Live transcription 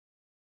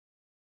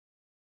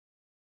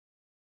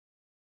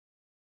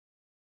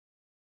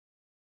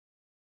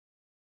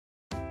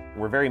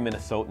We're very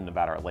Minnesotan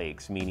about our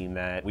lakes, meaning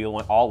that we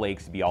want all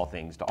lakes to be all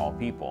things to all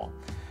people.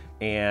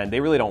 And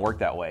they really don't work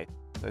that way.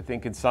 I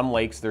think in some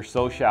lakes they're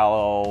so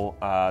shallow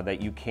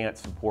that you can't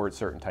support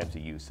certain types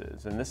of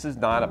uses. And this is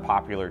not a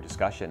popular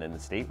discussion in the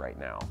state right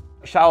now.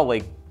 A shallow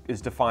lake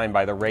is defined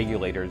by the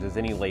regulators as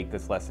any lake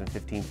that's less than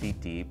 15 feet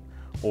deep,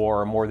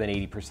 or more than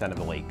 80% of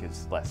the lake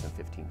is less than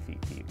 15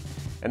 feet deep.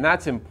 And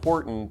that's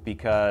important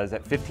because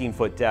at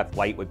 15-foot depth,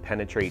 light would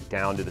penetrate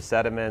down to the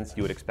sediments.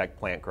 You would expect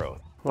plant growth.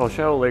 Well,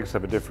 shallow lakes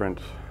have a different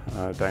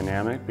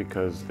dynamic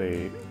because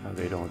they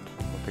don't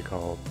what they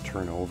call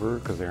turnover,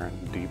 because they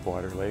aren't deep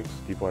water lakes.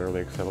 Deep water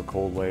lakes have a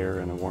cold layer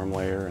and a warm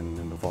layer, and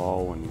in the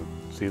fall when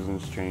the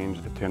seasons change,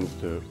 it tends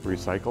to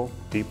recycle.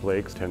 Deep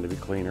lakes tend to be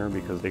cleaner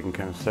because they can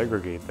kind of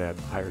segregate that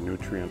higher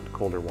nutrient,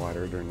 colder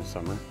water during the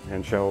summer.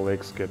 And shallow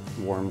lakes get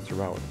warm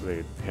throughout.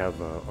 They have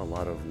a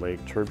lot of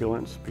lake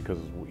turbulence because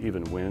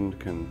even wind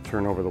can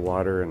turn over the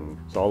water, and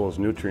so all those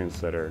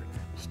nutrients that are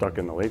stuck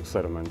in the lake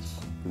sediments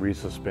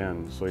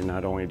resuspend. So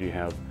not only do you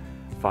have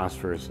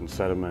phosphorus and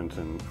sediment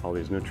and all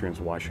these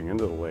nutrients washing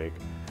into the lake,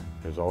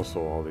 there's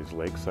also all these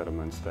lake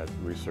sediments that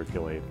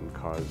recirculate and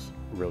cause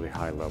really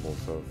high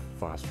levels of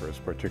phosphorus,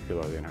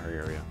 particularly in our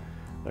area,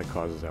 that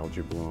causes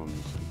algae blooms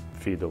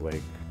and feed the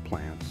lake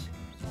plants.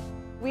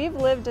 We've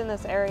lived in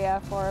this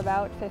area for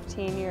about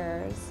 15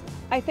 years.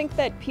 I think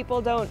that people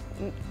don't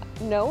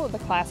know the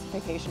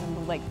classification of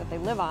the lake that they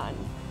live on.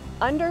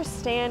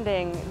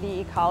 Understanding the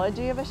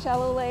ecology of a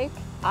shallow lake,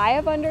 I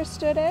have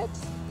understood it,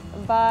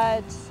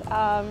 but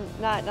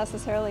not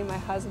necessarily my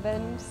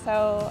husband.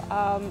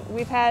 So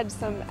we've had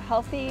some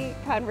healthy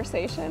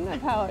conversation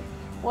about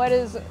what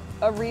is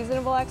a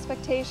reasonable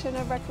expectation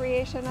of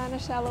recreation on a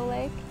shallow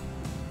lake.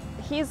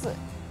 He's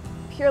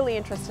purely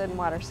interested in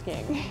water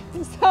skiing.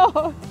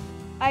 So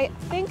I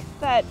think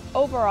that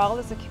overall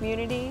as a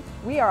community,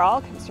 we are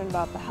all concerned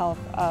about the health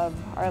of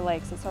our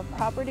lakes. It's our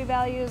property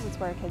values, it's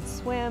where kids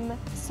swim.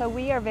 So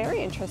we are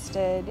very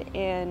interested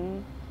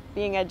in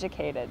being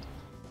educated.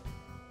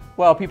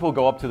 Well, people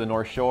go up to the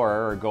North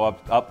Shore or go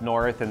up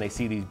north and they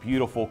see these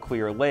beautiful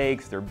clear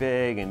lakes. They're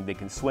big and they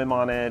can swim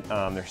on it.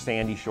 They're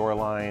sandy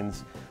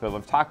shorelines. But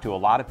I've talked to a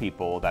lot of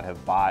people that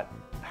have bought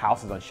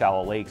houses on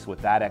shallow lakes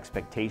with that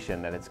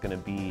expectation that it's going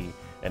to be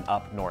an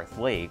up north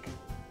lake,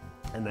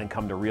 and then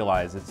come to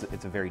realize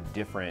it's a very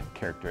different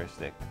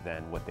characteristic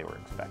than what they were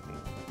expecting.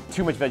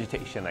 Too much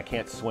vegetation, I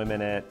can't swim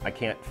in it, I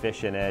can't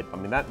fish in it. I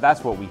mean,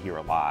 that's what we hear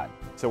a lot.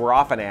 So we're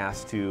often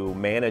asked to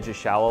manage a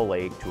shallow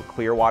lake to a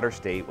clear water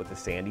state with a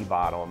sandy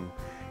bottom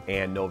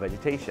and no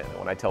vegetation. And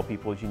what I tell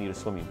people is you need a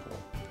swimming pool,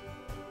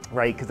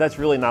 right? Because that's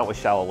really not what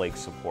shallow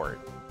lakes support.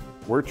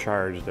 We're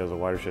charged as a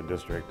watershed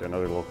district and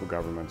other local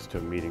governments to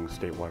meeting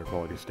state water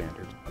quality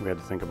standards. We had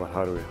to think about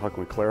how can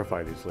we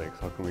clarify these lakes?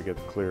 How can we get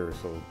clearer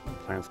so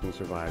plants can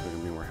survive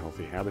and be more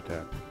healthy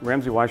habitat?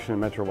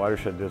 Ramsey-Washington Metro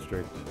Watershed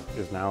District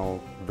is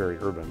now very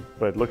urban,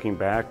 but looking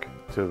back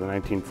to the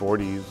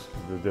 1940s,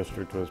 the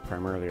district was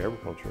primarily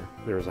agriculture.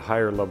 There was a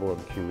higher level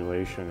of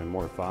accumulation and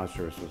more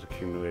phosphorus was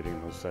accumulating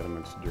in those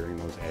sediments during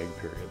those ag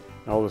periods.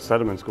 And all the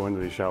sediments go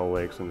into these shallow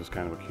lakes and just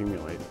kind of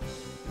accumulate,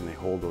 and they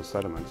hold those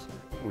sediments.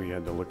 We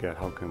had to look at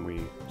how can we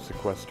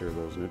sequester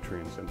those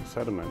nutrients into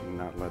sediment and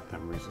not let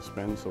them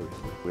resuspend so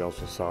easily. We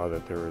also saw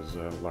that there was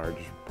a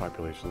large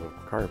population of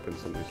carp in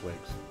some of these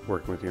lakes.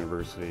 Working with the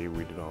university,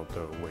 we developed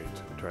a way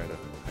to try to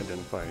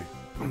identify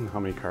how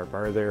many carp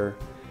are there.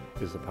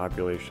 Is the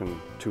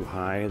population too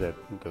high that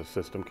the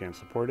system can't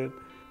support it?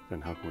 Then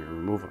how can we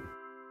remove them?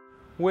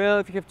 Well,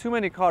 if you have too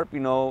many carp,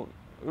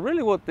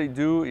 really what they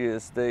do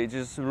is they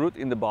just root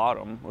in the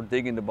bottom or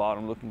dig in the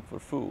bottom looking for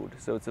food.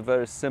 So it's a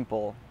very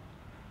simple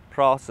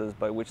process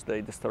by which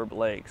they disturb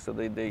lakes. So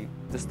they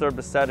disturb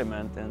the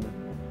sediment and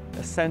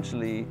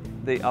essentially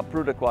they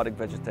uproot aquatic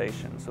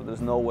vegetation. So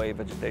there's no way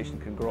vegetation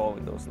can grow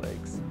in those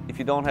lakes. If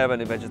you don't have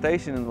any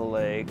vegetation in the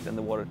lake, then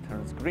the water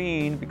turns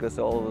green because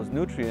all of those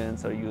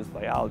nutrients are used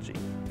by algae.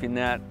 If you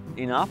net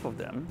enough of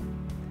them,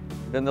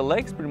 then the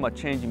lakes pretty much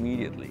change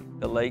immediately.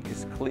 The lake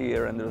is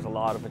clear and there's a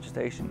lot of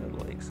vegetation in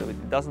the lake. So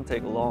it doesn't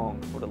take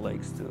long for the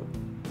lakes to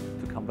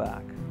come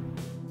back.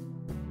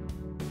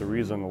 The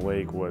reason the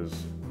lake was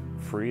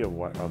free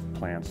of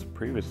plants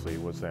previously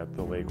was that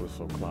the lake was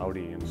so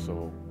cloudy and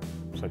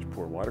such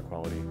poor water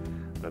quality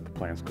that the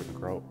plants couldn't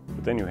grow.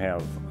 But then you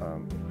have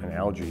an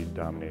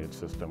algae-dominated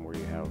system where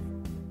you have,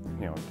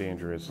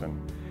 dangerous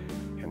and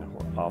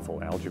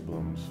awful algae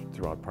blooms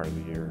throughout part of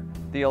the year.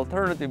 The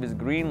alternative is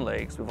green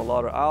lakes with a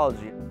lot of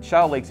algae.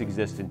 Shallow lakes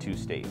exist in two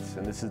states,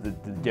 and this is the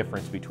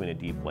difference between a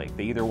deep lake.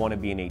 They either want to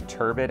be in a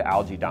turbid,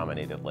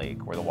 algae-dominated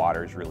lake where the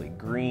water is really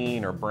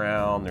green or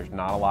brown, there's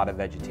not a lot of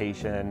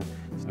vegetation,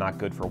 it's not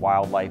good for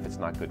wildlife, it's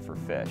not good for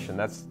fish, and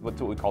that's what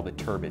we call the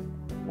turbid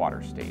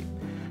water state.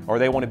 Or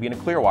they want to be in a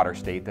clear water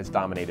state that's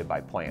dominated by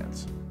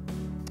plants.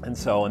 And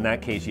so in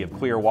that case, you have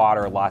clear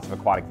water, lots of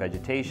aquatic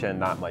vegetation,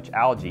 not much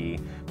algae,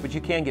 but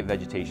you can get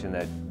vegetation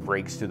that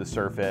breaks to the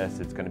surface,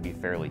 it's going to be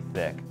fairly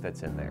thick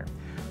that's in there.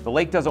 The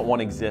lake doesn't want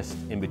to exist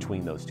in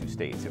between those two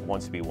states. It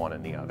wants to be one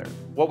and the other.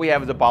 What we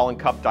have is a ball and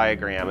cup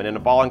diagram, and in a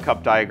ball and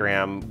cup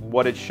diagram,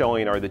 what it's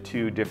showing are the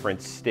two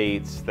different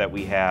states that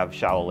we have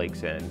shallow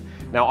lakes in.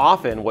 Now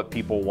often what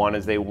people want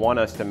is they want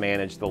us to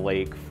manage the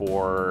lake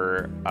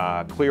for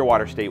a clear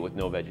water state with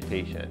no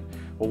vegetation.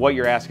 Well, what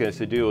you're asking us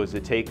to do is to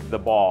take the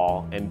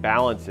ball and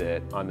balance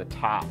it on the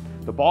top.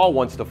 The ball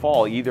wants to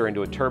fall either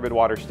into a turbid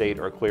water state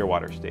or a clear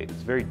water state.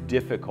 It's very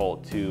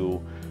difficult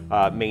to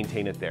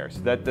maintain it there. So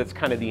that's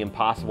kind of the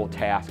impossible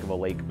task of a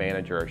lake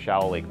manager or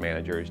shallow lake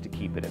manager, is to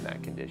keep it in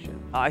that condition.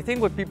 I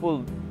think what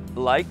people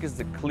like is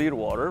the clear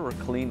water or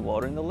clean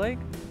water in the lake,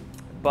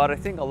 but I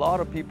think a lot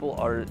of people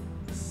are a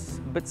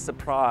bit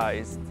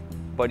surprised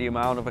by the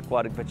amount of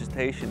aquatic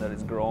vegetation that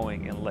is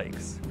growing in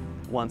lakes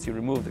once you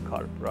remove the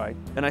carp, right?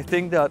 And I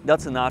think that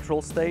that's a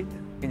natural state.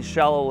 In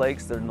shallow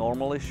lakes, there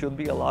normally should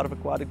be a lot of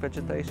aquatic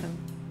vegetation,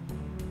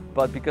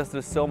 but because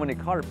there's so many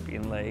carp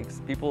in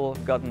lakes, people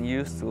have gotten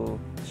used to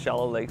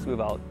shallow lakes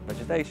without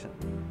vegetation,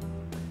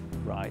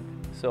 right?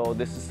 So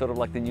this is sort of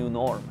like the new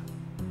norm.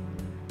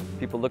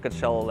 People look at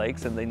shallow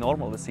lakes and they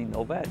normally see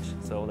no veg,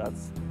 so I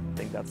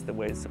think that's the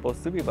way it's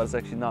supposed to be, but it's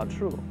actually not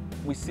true.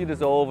 We see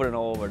this over and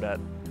over,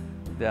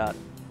 that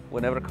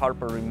whenever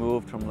carp are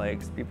removed from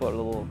lakes, people are a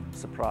little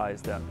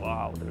surprised that,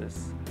 wow, there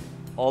is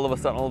all of a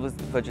sudden all this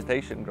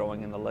vegetation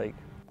growing in the lake.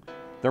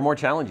 They're more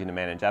challenging to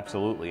manage,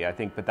 absolutely. I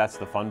think, but that's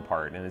the fun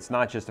part. And it's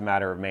not just a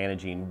matter of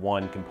managing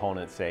one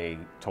component, say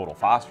total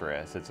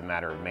phosphorus. It's a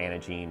matter of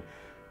managing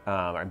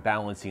and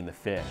balancing the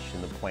fish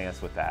and the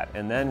plants with that,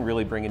 and then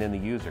really bringing in the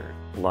user.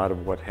 A lot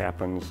of what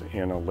happens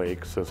in a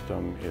lake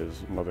system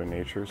is Mother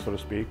Nature, so to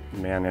speak.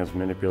 Man has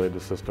manipulated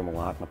the system a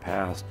lot in the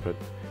past, but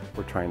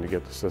we're trying to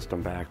get the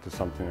system back to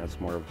something that's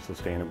more of a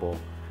sustainable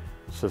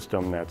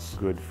system that's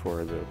good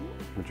for the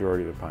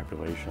majority of the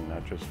population,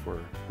 not just for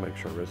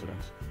lakeshore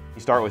residents.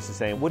 You start with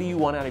saying, what do you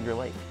want out of your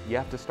lake? You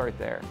have to start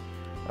there.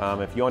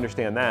 If you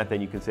understand that,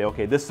 then you can say,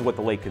 okay, this is what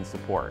the lake can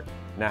support.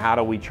 Now how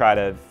do we try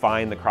to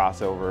find the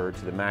crossover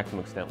to the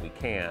maximum extent we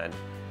can,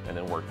 and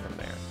then work from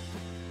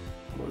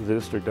there? The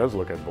district does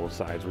look at both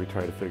sides. We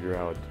try to figure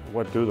out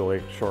what do the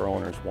lakeshore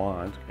owners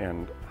want,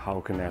 and how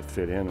can that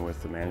fit in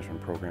with the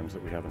management programs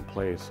that we have in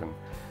place, and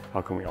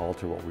how can we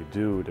alter what we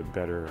do to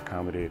better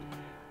accommodate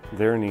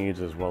their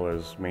needs as well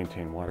as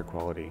maintain water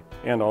quality,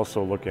 and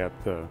also look at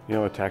the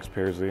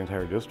taxpayers of the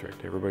entire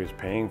district. Everybody's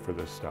paying for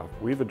this stuff.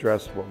 We've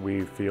addressed what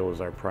we feel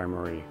is our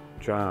primary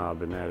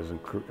job, and that is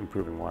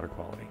improving water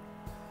quality,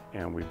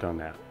 and we've done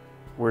that.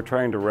 We're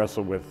trying to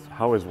wrestle with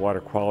how is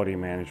water quality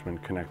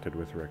management connected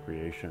with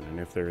recreation, and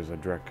if there is a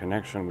direct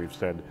connection, we've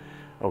said,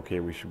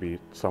 okay, we should be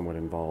somewhat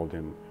involved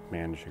in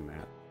managing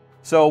that.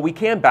 So we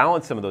can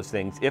balance some of those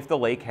things. If the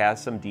lake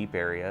has some deep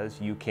areas,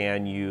 you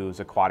can use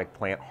aquatic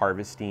plant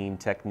harvesting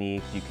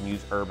techniques, you can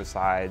use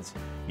herbicides,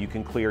 you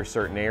can clear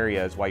certain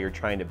areas while you're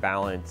trying to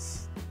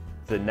balance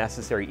the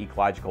necessary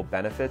ecological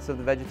benefits of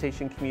the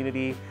vegetation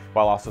community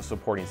while also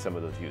supporting some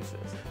of those uses.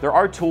 There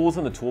are tools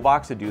in the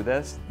toolbox to do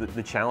this.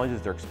 The challenge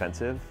is they're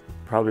expensive.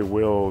 Probably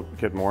will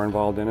get more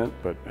involved in it,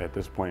 but at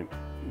this point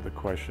the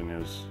question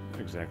is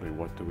exactly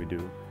what do we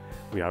do?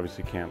 We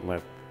obviously can't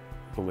let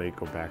the lake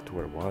go back to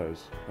what it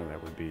was, and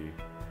that would be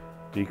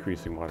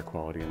decreasing water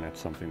quality, and that's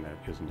something that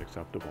isn't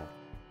acceptable.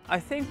 I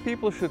think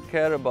people should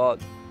care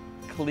about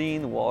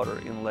clean water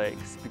in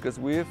lakes, because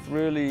we've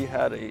really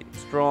had a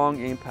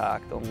strong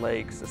impact on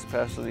lakes,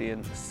 especially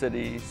in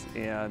cities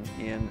and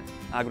in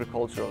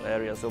agricultural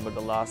areas over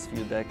the last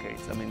few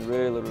decades. I mean,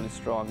 really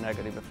strong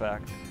negative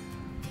effect.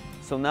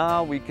 So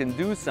now we can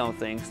do some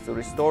things to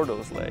restore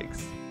those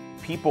lakes.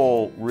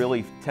 People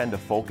really tend to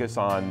focus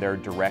on their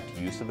direct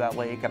use of that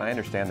lake, and I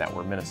understand that.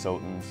 We're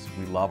Minnesotans,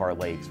 we love our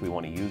lakes, we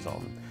want to use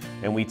them.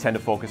 And we tend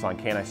to focus on,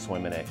 can I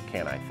swim in it,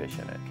 can I fish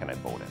in it, can I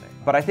boat in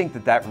it? But I think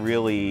that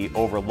really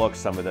overlooks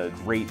some of the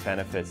great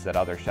benefits that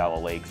other shallow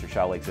lakes or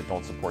shallow lakes that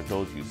don't support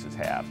those uses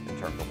have in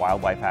terms of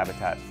wildlife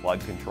habitat, flood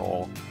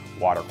control,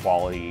 water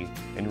quality,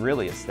 and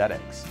really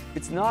aesthetics.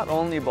 It's not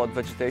only about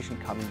vegetation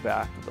coming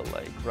back to the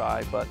lake,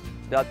 right? But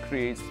that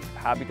creates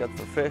habitat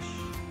for fish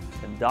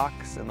and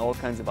ducks and all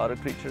kinds of other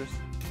creatures.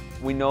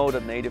 We know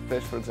that native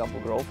fish, for example,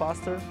 grow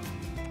faster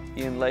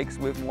in lakes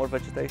with more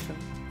vegetation.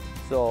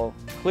 So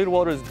clear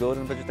water is good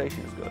and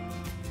vegetation is good.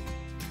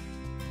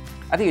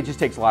 I think it just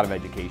takes a lot of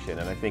education,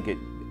 and I think it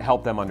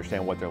helped them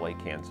understand what their lake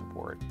can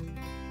support.